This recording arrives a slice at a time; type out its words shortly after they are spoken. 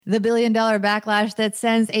The billion-dollar backlash that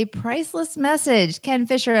sends a priceless message. Ken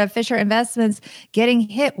Fisher of Fisher Investments getting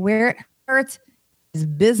hit where it hurts his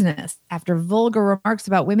business after vulgar remarks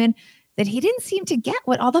about women that he didn't seem to get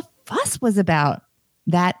what all the fuss was about.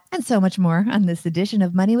 That and so much more on this edition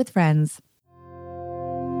of Money with Friends.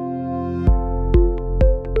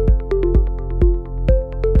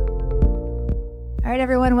 All right,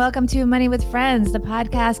 everyone, welcome to Money with Friends, the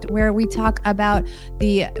podcast where we talk about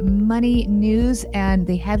the money news and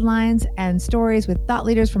the headlines and stories with thought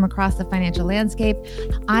leaders from across the financial landscape.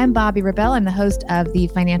 I'm Bobbi Rebell. I'm the host of the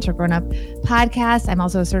Financial Grown Up podcast. I'm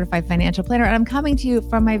also a certified financial planner, and I'm coming to you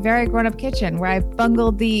from my very grown-up kitchen where I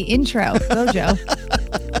bungled the intro. Go, Joe.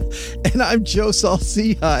 And I'm Joe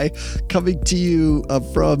Saul-Sehy, coming to you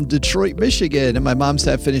from Detroit, Michigan, in my mom's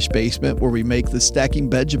half-finished basement where we make the Stacking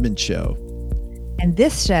Benjamin show. And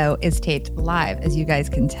this show is taped live, as you guys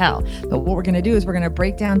can tell. But what we're going to do is we're going to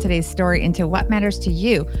break down today's story into what matters to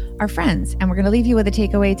you, our friends, and we're going to leave you with a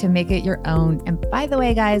takeaway to make it your own. And by the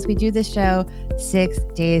way, guys, we do this show 6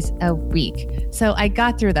 days a week. So I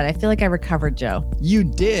got through that. I feel like I recovered, Joe. You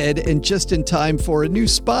did, and just in time for a new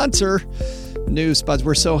sponsor.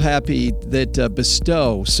 We're so happy that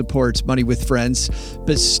Bestow supports Money with Friends.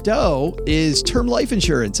 Bestow is term life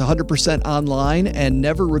insurance, 100% online and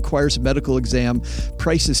never requires a medical exam.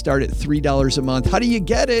 Prices start at $3 a month. How do you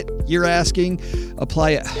get it? You're asking.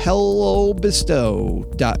 Apply at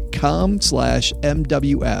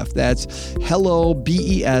hellobestow.com/MWF. That's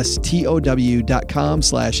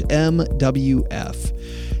hellobestow.com/MWF.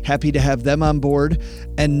 Happy to have them on board,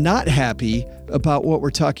 and not happy about what we're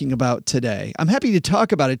talking about today. I'm happy to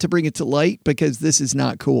talk about it, to bring it to light, because this is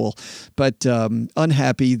not cool, but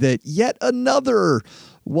unhappy that yet another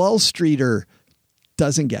Wall Streeter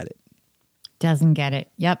doesn't get it. Doesn't get it.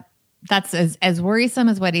 Yep. That's as worrisome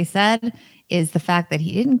as what he said is the fact that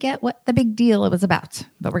he didn't get what the big deal it was about.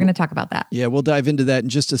 But we're going to talk about that. Yeah, we'll dive into that in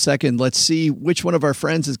just a second. Let's see which one of our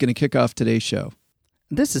friends is going to kick off today's show.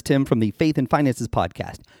 This is Tim from the Faith and Finances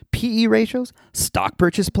podcast. PE ratios, stock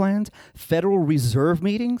purchase plans, Federal Reserve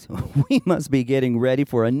meetings. We must be getting ready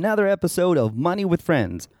for another episode of Money with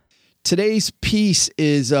Friends. Today's piece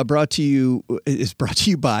is brought to you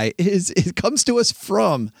by it comes to us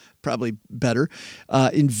from, probably better,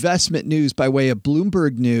 investment news by way of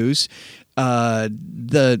Bloomberg News.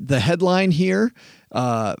 The headline here.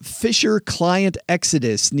 Fisher client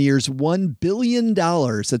exodus nears $1 billion.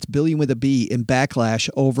 That's billion with a B in backlash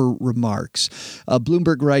over remarks.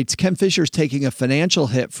 Bloomberg writes, Ken Fisher's taking a financial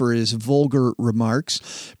hit for his vulgar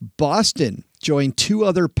remarks. Boston joined two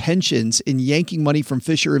other pensions in yanking money from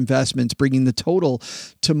Fisher Investments, bringing the total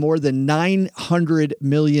to more than $900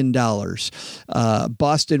 million.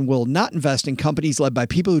 Boston will not invest in companies led by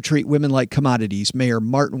people who treat women like commodities, Mayor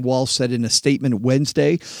Martin Walsh said in a statement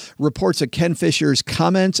Wednesday. Reports of Ken Fisher's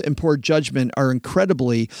comments and poor judgment are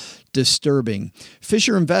incredibly disturbing.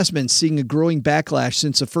 Fisher Investments seeing a growing backlash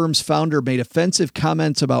since the firm's founder made offensive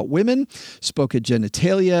comments about women, spoke at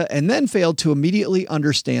genitalia, and then failed to immediately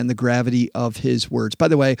understand the gravity of his words. By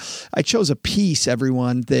the way, I chose a piece,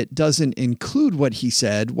 everyone, that doesn't include what he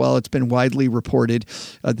said. While it's been widely reported,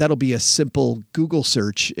 that'll be a simple Google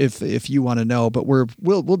search if you want to know. But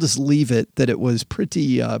we'll just leave it that it was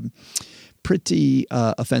pretty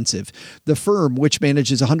offensive. The firm, which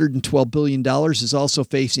manages $112 billion, is also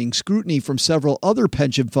facing scrutiny from several other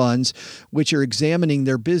pension funds, which are examining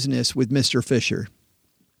their business with Mr. Fisher.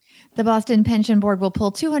 The Boston Pension Board will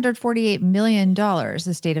pull $248 million.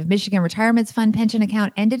 The state of Michigan Retirement Fund pension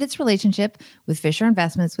account ended its relationship with Fisher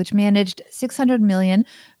Investments, which managed $600 million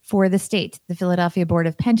for the state. The Philadelphia Board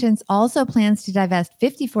of Pensions also plans to divest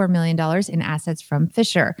 $54 million in assets from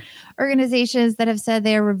Fisher. Organizations that have said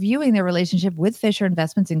they are reviewing their relationship with Fisher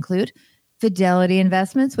Investments include Fidelity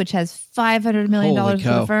Investments, which has $500 million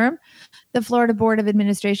for the firm, the Florida Board of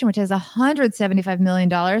Administration, which has $175 million,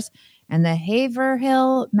 and the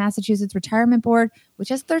Haverhill, Massachusetts Retirement Board, which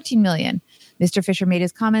has $13 million. Mr. Fisher made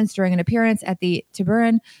his comments during an appearance at the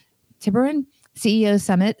Tiburon CEO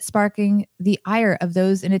Summit, sparking the ire of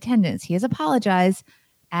those in attendance. He has apologized,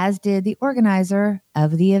 as did the organizer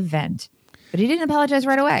of the event. But he didn't apologize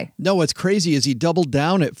right away. No, what's crazy is he doubled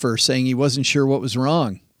down at first, saying he wasn't sure what was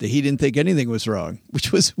wrong, that he didn't think anything was wrong,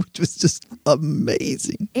 which was just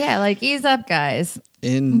amazing. Yeah, like, ease up, guys.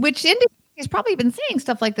 Which indicates he's probably been saying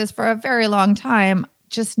stuff like this for a very long time.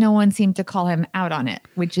 Just no one seemed to call him out on it,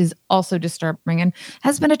 which is also disturbing and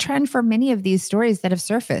has been a trend for many of these stories that have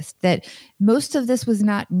surfaced, that most of this was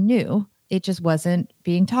not new. It just wasn't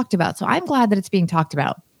being talked about. So I'm glad that it's being talked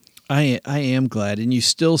about. I am glad. And you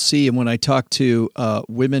still see, and when I talk to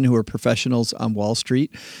women who are professionals on Wall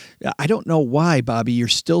Street, I don't know why, Bobby, you're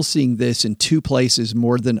still seeing this in two places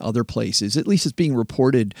more than other places. At least it's being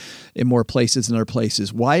reported in more places than other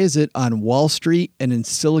places. Why is it on Wall Street and in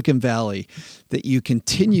Silicon Valley that you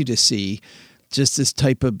continue to see just this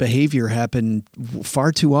type of behavior happen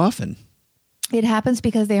far too often? It happens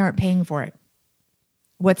because they aren't paying for it.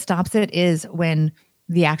 What stops it is when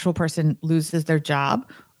the actual person loses their job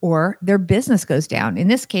or their business goes down. In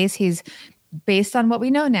this case, he's, based on what we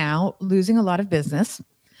know now, losing a lot of business.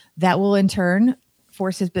 That will in turn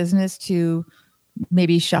force his business to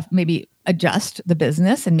maybe adjust the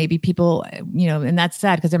business, and maybe people, and that's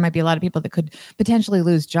sad because there might be a lot of people that could potentially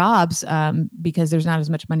lose jobs because there's not as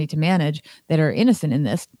much money to manage that are innocent in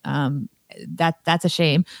this. That's a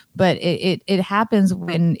shame, but it happens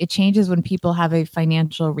when it changes, when people have a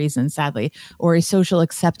financial reason, sadly, or a social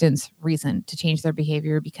acceptance reason to change their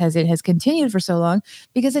behavior, because it has continued for so long,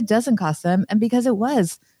 because it doesn't cost them, and because it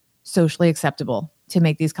was socially acceptable to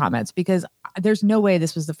make these comments, because there's no way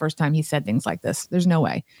this was the first time he said things like this. There's no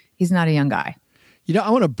way. He's not a young guy. I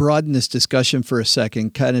want to broaden this discussion for a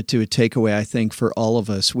second, kind of to a takeaway, I think, for all of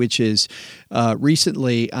us, which is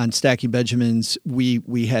recently on Stacking Benjamins,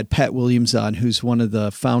 we had Pat Williams on, who's one of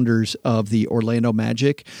the founders of the Orlando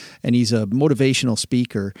Magic, and he's a motivational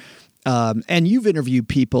speaker. And you've interviewed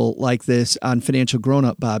people like this on Financial Grown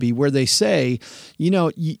Up, Bobby, where they say,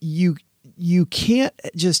 you can't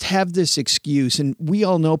just have this excuse. And we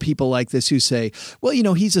all know people like this who say, well,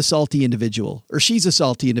 he's a salty individual or she's a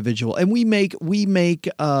salty individual. And we make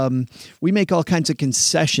all kinds of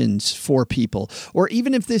concessions for people. Or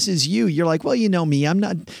even if this is you, you're like, well, me,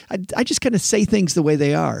 I just kind of say things the way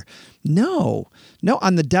they are. No.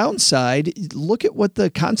 On the downside, look at what the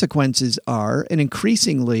consequences are, and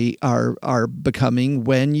increasingly are becoming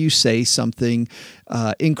when you say something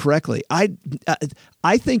incorrectly.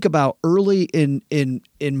 I think about early in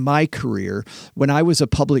my career when I was a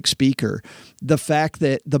public speaker, the fact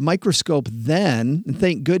that the microscope then, and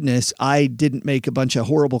thank goodness I didn't make a bunch of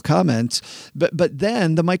horrible comments, but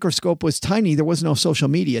then the microscope was tiny. There was no social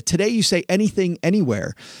media. Today you say anything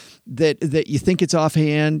anywhere that you think it's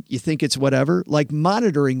offhand, you think it's whatever. Like,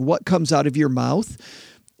 monitoring what comes out of your mouth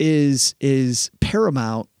is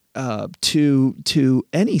paramount to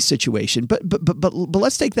any situation. But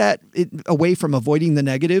let's take that away from avoiding the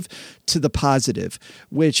negative to the positive,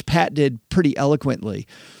 which Pat did pretty eloquently.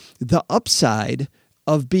 The upside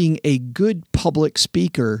of being a good public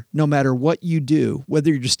speaker, no matter what you do, whether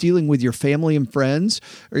you're just dealing with your family and friends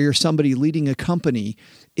or you're somebody leading a company,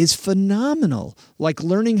 is phenomenal. Like,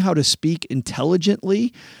 learning how to speak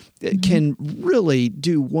intelligently can really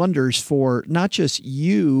do wonders for not just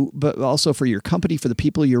you, but also for your company, for the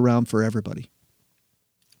people you're around, for everybody.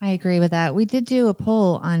 I agree with that. We did do a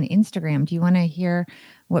poll on Instagram. Do you want to hear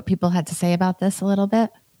what people had to say about this a little bit?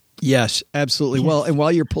 Yes, absolutely. Yes. Well, and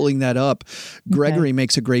while you're pulling that up, Gregory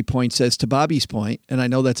makes a great point, says, to Bobby's point, and I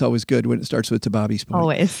know that's always good when it starts with to Bobby's point.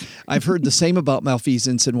 Always. I've heard the same about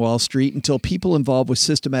malfeasance in Wall Street. Until people involved with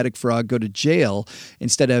systematic fraud go to jail,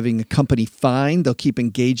 instead of having a company fined, they'll keep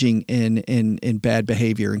engaging in bad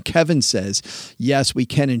behavior. And Kevin says, yes, we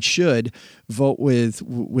can and should vote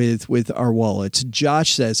with our wallets.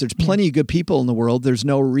 Josh says, there's plenty of good people in the world. There's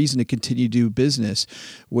no reason to continue to do business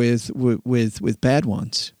with bad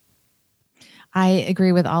ones. I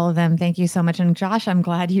agree with all of them. Thank you so much. And Josh, I'm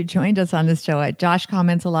glad you joined us on this show. Josh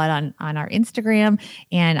comments a lot on our Instagram,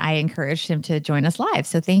 and I encouraged him to join us live.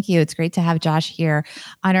 So thank you. It's great to have Josh here.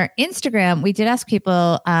 On our Instagram, we did ask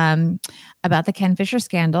people about the Ken Fisher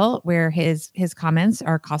scandal, where his comments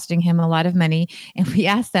are costing him a lot of money. And we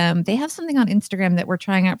asked them, they have something on Instagram that we're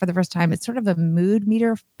trying out for the first time. It's sort of a mood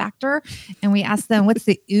meter factor. And we asked them, what's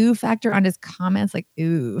the ooh factor on his comments? Like,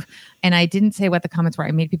 ooh. And I didn't say what the comments were.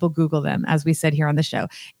 I made people Google them, as we said here on the show.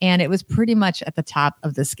 And it was pretty much at the top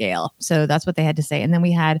of the scale. So that's what they had to say. And then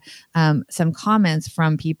we had some comments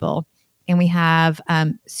from people. And we have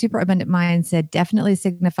Super Abundant Mind said, definitely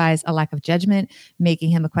signifies a lack of judgment,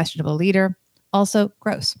 making him a questionable leader. Also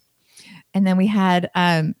gross. And then we had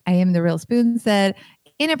I Am the Real Spoon said,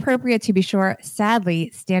 inappropriate to be sure.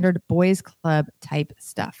 Sadly, standard boys club type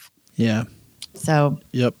stuff. Yeah. So,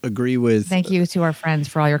 yep. Agree with. Thank you to our friends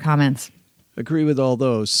for all your comments. Agree with all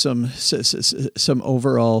those. Some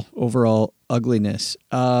overall ugliness.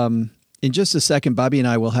 In just a second, Bobby and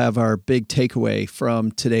I will have our big takeaway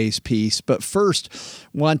from today's piece. But first,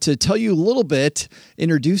 want to tell you a little bit,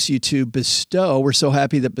 introduce you to Bestow. We're so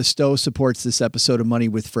happy that Bestow supports this episode of Money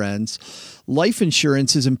with Friends. Life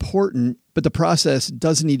insurance is important, but the process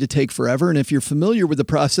doesn't need to take forever. And if you're familiar with the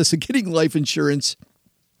process of getting life insurance,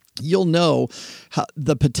 you'll know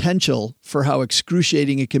the potential for how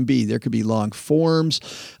excruciating it can be. There could be long forms,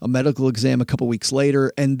 a medical exam a couple weeks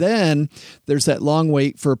later, and then there's that long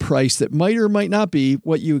wait for a price that might or might not be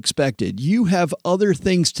what you expected. You have other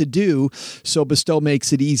things to do, so Bestow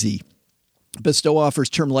makes it easy. Bestow offers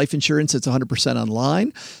term life insurance. It's 100%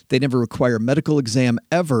 online. They never require a medical exam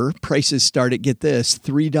ever. Prices start at, get this,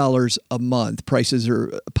 $3 a month.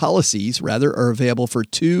 Policies are available for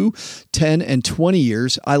 2, 10, and 20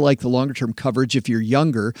 years. I like the longer term coverage if you're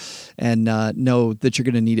younger and know that you're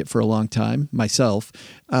going to need it for a long time. Myself,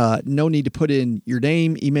 no need to put in your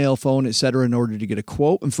name, email, phone, etc. in order to get a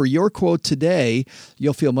quote. And for your quote today,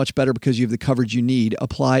 you'll feel much better because you have the coverage you need.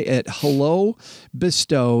 Apply at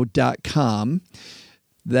hellobestow.com.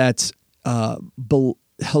 That's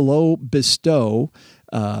Hello Bestow,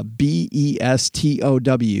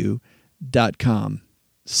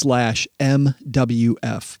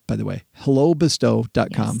 BESTOW.com/MWF, by the way.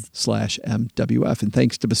 hellobestow.com/MWF. And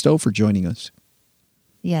thanks to Bestow for joining us.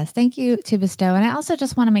 Yes, thank you to Bestow. And I also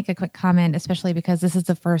just want to make a quick comment, especially because this is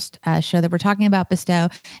the first show that we're talking about Bestow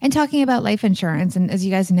and talking about life insurance. And as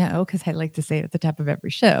you guys know, because I like to say it at the top of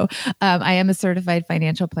every show, I am a certified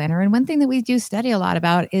financial planner. And one thing that we do study a lot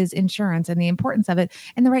about is insurance and the importance of it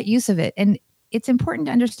and the right use of it. And it's important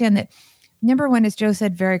to understand that, number one, as Joe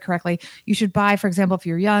said very correctly, you should buy, for example, if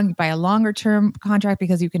you're young, you buy a longer term contract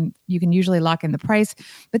because you can usually lock in the price.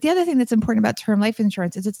 But the other thing that's important about term life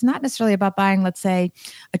insurance is it's not necessarily about buying, let's say,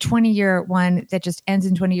 a 20-year one that just ends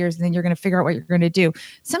in 20 years and then you're going to figure out what you're going to do.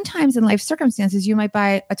 Sometimes in life circumstances, you might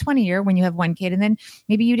buy a 20-year when you have one kid, and then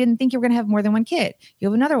maybe you didn't think you were going to have more than one kid. You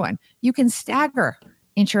have another one. You can stagger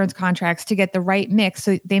insurance contracts to get the right mix.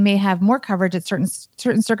 So they may have more coverage at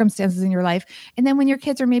certain circumstances in your life. And then when your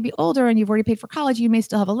kids are maybe older and you've already paid for college, you may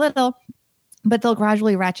still have a little, but they'll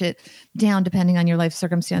gradually ratchet down depending on your life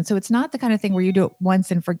circumstance. So it's not the kind of thing where you do it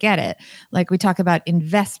once and forget it. Like we talk about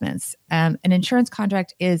investments. An insurance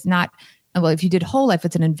contract is not, well, if you did whole life,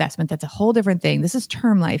 it's an investment. That's a whole different thing. This is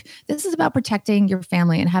term life. This is about protecting your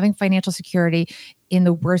family and having financial security in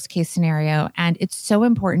the worst case scenario. And it's so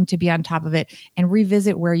important to be on top of it and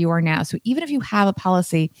revisit where you are now. So even if you have a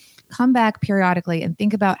policy, come back periodically and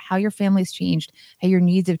think about how your family's changed, how your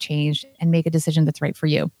needs have changed, and make a decision that's right for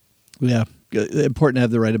you. Yeah. Important to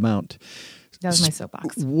have the right amount. That was my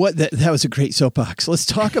soapbox. That was a great soapbox. Let's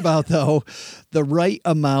talk about, though, the right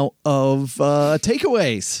amount of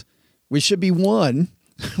takeaways. We should be one.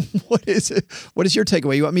 What is it? What is your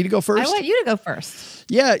takeaway? You want me to go first? I want you to go first.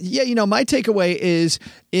 Yeah. My takeaway is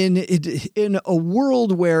in a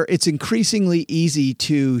world where it's increasingly easy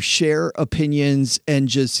to share opinions and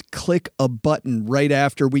just click a button right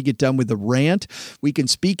after we get done with the rant, we can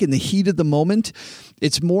speak in the heat of the moment.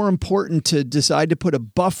 It's more important to decide to put a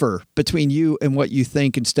buffer between you and what you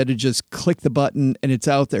think instead of just click the button and it's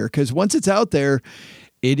out there. Because once it's out there,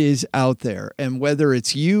 it is out there. And whether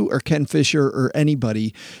it's you or Ken Fisher or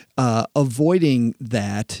anybody, avoiding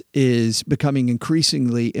that is becoming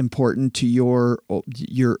increasingly important to your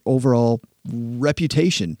overall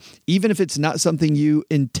reputation. Even if it's not something you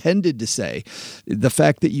intended to say, the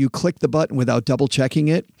fact that you click the button without double checking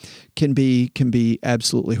it can be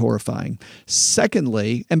absolutely horrifying.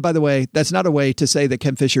 Secondly, and by the way, that's not a way to say that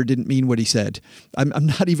Ken Fisher didn't mean what he said. I'm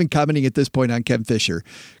not even commenting at this point on Ken Fisher,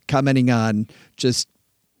 commenting on just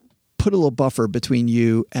put a little buffer between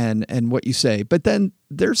you and what you say. But then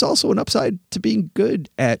there's also an upside to being good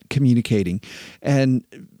at communicating. And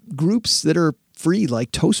groups that are free,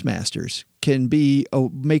 like Toastmasters, can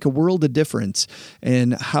make a world of difference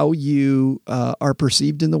in how you are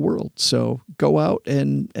perceived in the world. So go out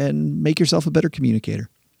and make yourself a better communicator.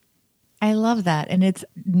 I love that. And it's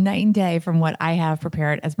night and day from what I have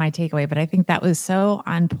prepared as my takeaway. But I think that was so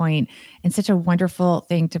on point and such a wonderful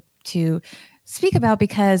thing to speak about,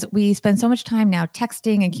 because we spend so much time now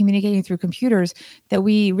texting and communicating through computers that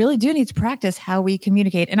we really do need to practice how we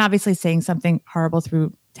communicate. And obviously saying something horrible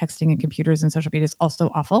through texting and computers and social media is also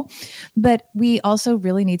awful, but we also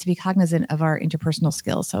really need to be cognizant of our interpersonal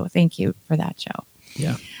skills. So thank you for that, Joe.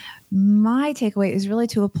 Yeah. My takeaway is really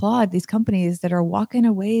to applaud these companies that are walking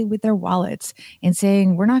away with their wallets and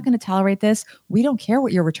saying, we're not going to tolerate this. We don't care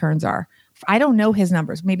what your returns are. I don't know his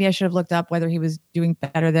numbers. Maybe I should have looked up whether he was doing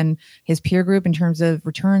better than his peer group in terms of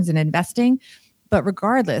returns and investing. But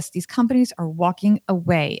regardless, these companies are walking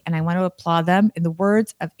away, and I want to applaud them. In the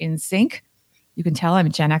words of NSYNC, you can tell I'm a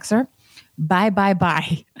Gen Xer. Bye, bye,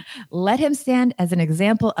 bye. Let him stand as an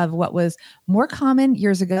example of what was more common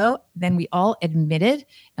years ago than we all admitted,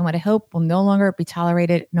 and what I hope will no longer be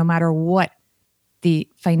tolerated, no matter what the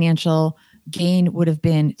financial gain would have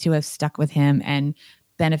been to have stuck with him and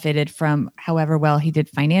benefited from however well he did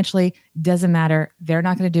financially. Doesn't matter. They're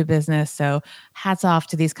not going to do business. So hats off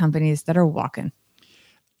to these companies that are walking.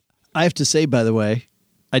 I have to say, by the way,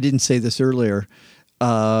 I didn't say this earlier.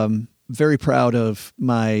 Very proud of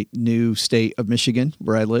my new state of Michigan,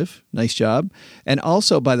 where I live. Nice job. And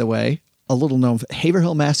also, by the way, a little known,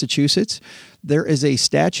 Haverhill, Massachusetts, there is a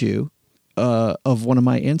statue of one of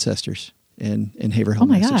my ancestors in Haverhill,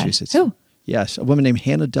 Massachusetts. God. Who? Yes, a woman named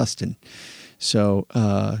Hannah Dustin. So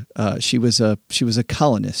she was a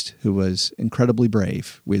colonist who was incredibly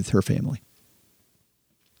brave with her family.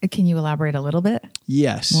 Can you elaborate a little bit?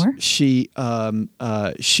 Yes. More? She and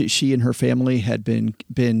her family had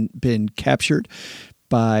been captured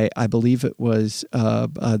by, I believe it was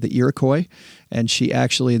the Iroquois, and she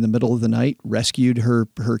actually in the middle of the night rescued her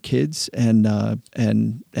kids and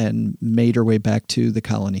made her way back to the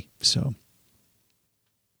colony. So,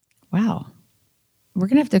 wow. We're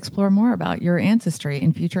going to have to explore more about your ancestry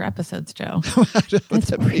in future episodes, Joe.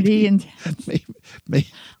 That's pretty intense. Maybe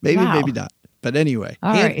not. But anyway,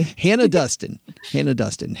 all right. Hannah Dustin,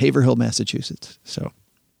 Haverhill, Massachusetts. So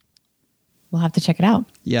we'll have to check it out.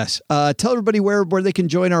 Yes. Tell everybody where they can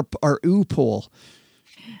join our ooh poll.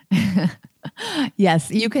 Yes,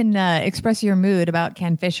 you can express your mood about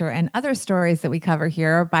Ken Fisher and other stories that we cover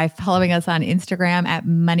here by following us on Instagram at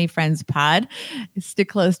Money Friends Pod. Stick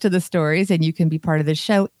close to the stories and you can be part of the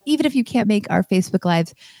show, even if you can't make our Facebook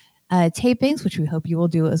Live tapings, which we hope you will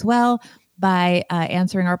do as well, by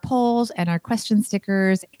answering our polls and our question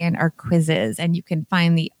stickers and our quizzes. And you can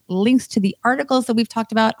find the links to the articles that we've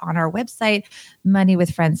talked about on our website,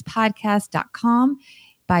 moneywithfriendspodcast.com,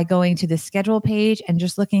 by going to the schedule page and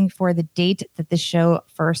just looking for the date that the show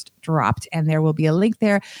first dropped. And there will be a link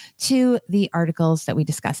there to the articles that we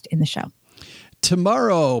discussed in the show.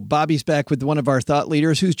 Tomorrow, Bobbi's back with one of our thought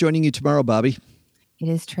leaders. Who's joining you tomorrow, Bobbi? It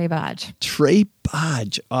is Trey Bodge. Trey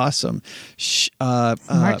Bodge. Awesome.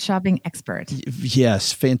 Smart shopping expert.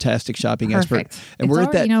 Yes. Fantastic shopping expert. And it's we're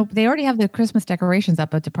already, at that. they already have the Christmas decorations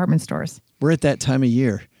up at department stores. We're at that time of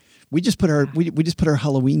year. We just put our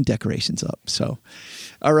Halloween decorations up. So,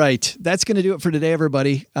 all right. That's going to do it for today,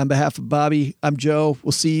 everybody. On behalf of Bobbi, I'm Joe.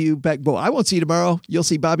 We'll see you back. Well, I won't see you tomorrow. You'll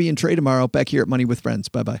see Bobbi and Trey tomorrow back here at Money with Friends.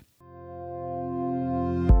 Bye-bye.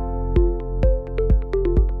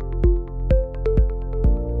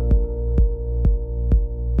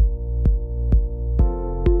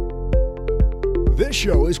 This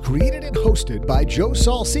show is created and hosted by Joe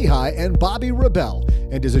Saul-Sehy and Bobbi Rebell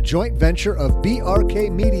and is a joint venture of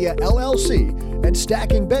BRK Media, LLC and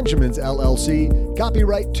Stacking Benjamins, LLC,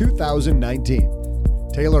 copyright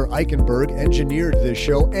 2019. Taylor Eichenberg engineered this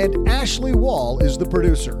show and Ashley Wall is the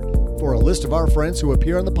producer. For a list of our friends who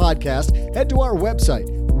appear on the podcast, head to our website,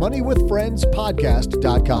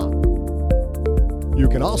 moneywithfriendspodcast.com. You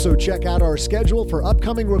can also check out our schedule for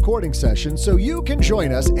upcoming recording sessions so you can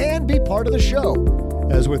join us and be part of the show.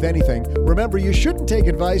 As with anything, remember you shouldn't take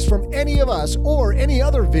advice from any of us or any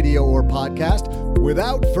other video or podcast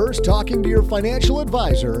without first talking to your financial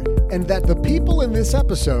advisor, and that the people in this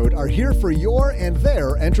episode are here for your and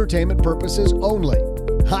their entertainment purposes only.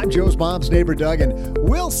 I'm Joe's mom's neighbor, Doug, and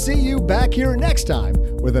we'll see you back here next time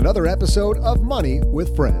with another episode of Money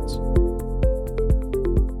with Friends.